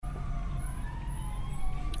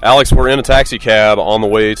Alex, we're in a taxi cab on the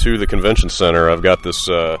way to the convention center. I've got this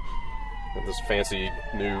fancy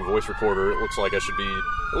new voice recorder. It looks like It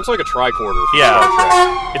looks like a tricorder.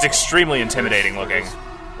 Yeah, it's extremely intimidating looking.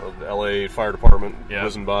 The L.A. Fire Department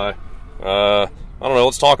whizzing by. I don't know.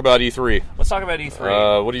 Let's talk about E3. Let's talk about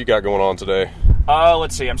E3. What do you got going on today?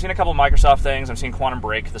 Let's see. I'm seeing a couple of Microsoft things. I'm seeing Quantum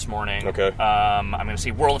Break this morning. Okay. I'm going to see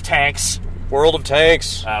World of Tanks. World of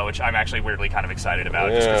Tanks. Which I'm actually weirdly kind of excited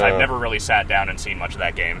about, just because I've never really sat down and seen much of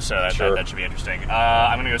that game, so that should be interesting.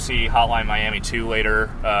 I'm going to go see Hotline Miami 2 later,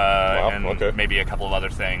 and maybe a couple of other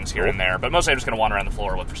things here and there. But mostly I'm just going to wander around the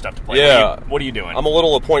floor, look for stuff to play. Yeah. What are you doing? I'm a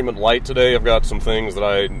little appointment light today. I've got some things that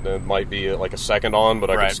I might be like a second on, but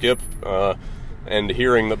I could skip. And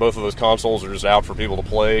hearing that both of those consoles are just out for people to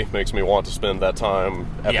play makes me want to spend that time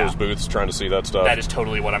at those booths trying to see that stuff. That is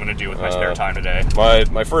totally what I'm going to do with my spare time today.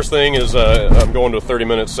 My first thing is I'm going to a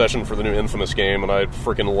 30-minute session for the new Infamous game, and I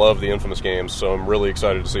freaking love the Infamous games, so I'm really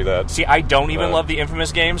excited to see that. See, I don't even love the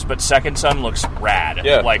Infamous games, but Second Son looks rad.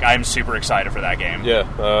 Yeah. Like, I'm super excited for that game. Yeah,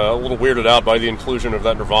 a little weirded out by the inclusion of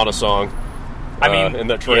that Nirvana song. In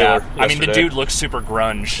that trailer. Yeah. I mean, the dude looks super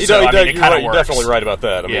grunge. It kind of works. You're works. definitely right about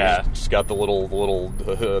that. I mean, he's got the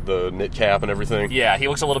the knit cap and everything. Yeah, he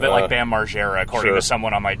looks a little bit like Bam Margera, according to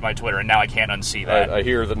someone on my Twitter, and now I can't unsee that. I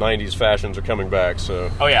hear that 90s fashions are coming back, so...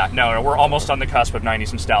 Oh, yeah. No, we're almost on the cusp of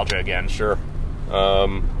 90s nostalgia again. Sure.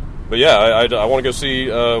 But yeah, I want to go see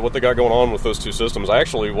what they got going on with those two systems.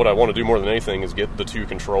 What I want to do more than anything is get the two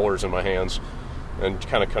controllers in my hands and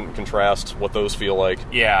kind of contrast what those feel like.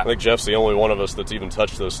 Yeah. I think Jeff's the only one of us that's even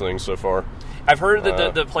touched those things so far. I've heard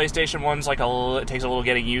that the PlayStation one's it takes a little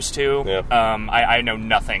getting used to. Yeah. I know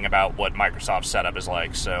nothing about what Microsoft's setup is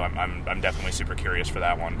like, so I'm definitely super curious for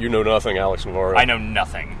that one. You know nothing, Alex Navarro. I know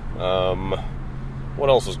nothing. What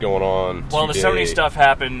else is going on Well, today? the Sony stuff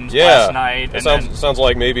happened last night. It sounds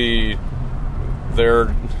like maybe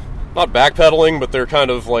they're not backpedaling, but they're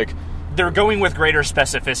kind of like... They're going with greater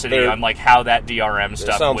specificity on how that DRM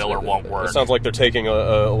stuff will or won't work. It sounds like they're taking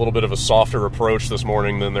a little bit of a softer approach this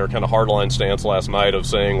morning than their kind of hardline stance last night of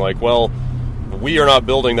saying, we are not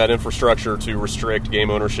building that infrastructure to restrict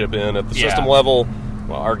game ownership at the system level.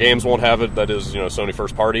 Well, our games won't have it. That is, Sony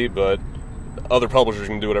first party, but other publishers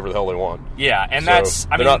can do whatever the hell they want. Yeah, and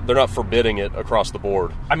they're not forbidding it across the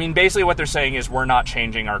board. I mean, basically what they're saying is we're not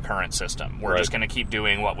changing our current system. We're just going to keep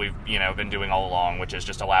doing what we've been doing all along, which is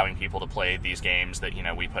just allowing people to play these games that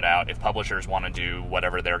we put out. If publishers want to do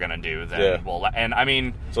whatever they're going to do, then we'll. And I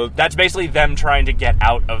mean, that's basically them trying to get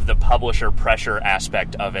out of the publisher pressure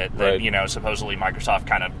aspect of it that supposedly Microsoft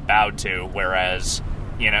kind of bowed to, whereas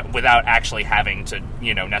without actually having to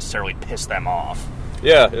necessarily piss them off.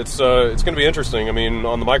 Yeah, it's going to be interesting. I mean,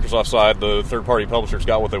 on the Microsoft side, the third-party publishers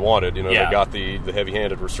got what they wanted. They got the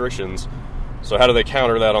heavy-handed restrictions. So how do they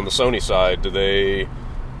counter that on the Sony side? Do they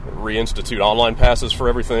reinstitute online passes for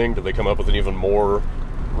everything? Do they come up with an even more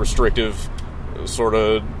restrictive sort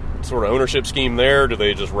of ownership scheme there? Do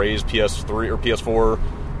they just raise PS3 or PS4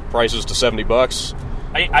 prices to $70?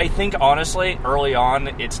 I think, honestly, early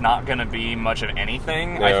on, it's not going to be much of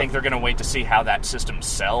anything. Yeah. I think they're going to wait to see how that system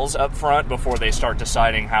sells up front before they start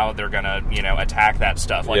deciding how they're going to, attack that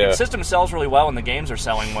stuff. If the system sells really well and the games are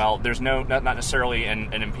selling well, there's not necessarily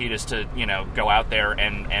an impetus to, go out there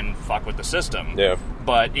and fuck with the system. Yeah.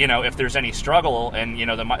 But, if there's any struggle and,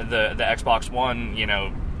 the Xbox One,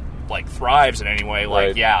 thrives in any way,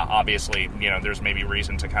 obviously, there's maybe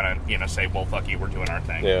reason to kind of, say, well, fuck you, we're doing our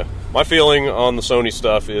thing. Yeah. My feeling on the Sony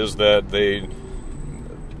stuff is that they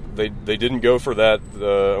didn't go for that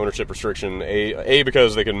ownership restriction, A,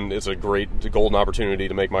 because it's a great golden opportunity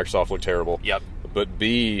to make Microsoft look terrible. Yep. But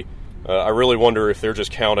B, I really wonder if they're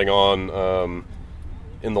just counting on,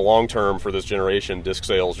 in the long term for this generation, disc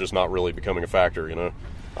sales just not really becoming a factor,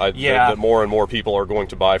 that more and more people are going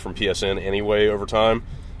to buy from PSN anyway over time.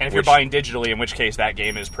 And if you're buying digitally, in which case that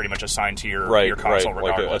game is pretty much assigned to your console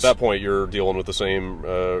regardless. At that point, you're dealing with the same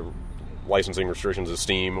licensing restrictions as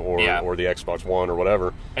Steam or the Xbox One or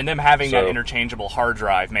whatever. And them having that interchangeable hard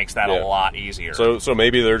drive makes that a lot easier. So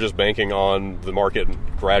maybe they're just banking on the market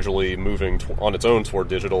gradually moving on its own toward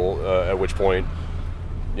digital, at which point,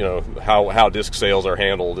 how disc sales are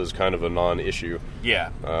handled is kind of a non-issue. Yeah.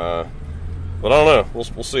 But I don't know.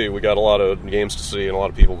 We'll see. We got a lot of games to see and a lot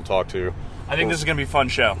of people to talk to. I think this is going to be a fun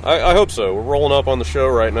show. I hope so. We're rolling up on the show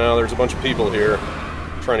right now. There's a bunch of people here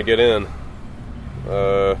trying to get in.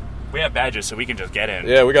 We have badges, so we can just get in.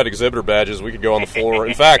 Yeah, we got exhibitor badges. We could go on the floor.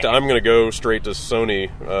 In fact, I'm going to go straight to Sony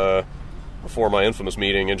before my Infamous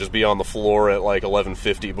meeting and just be on the floor at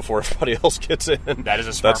 11:50 before everybody else gets in. That is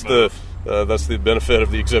a smart move. That's the benefit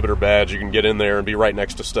of the exhibitor badge. You can get in there and be right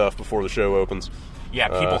next to stuff before the show opens. Yeah,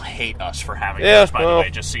 people hate us for having those, by the way,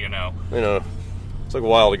 just so you know. You know, it took a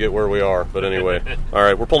while to get where we are, but anyway. All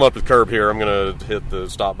right, we're pulling up the curb here. I'm going to hit the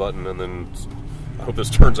stop button, and then I hope this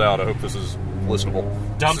turns out. I hope this is listenable.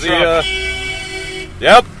 Dump truck.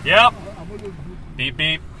 Yep. Beep,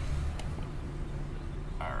 beep.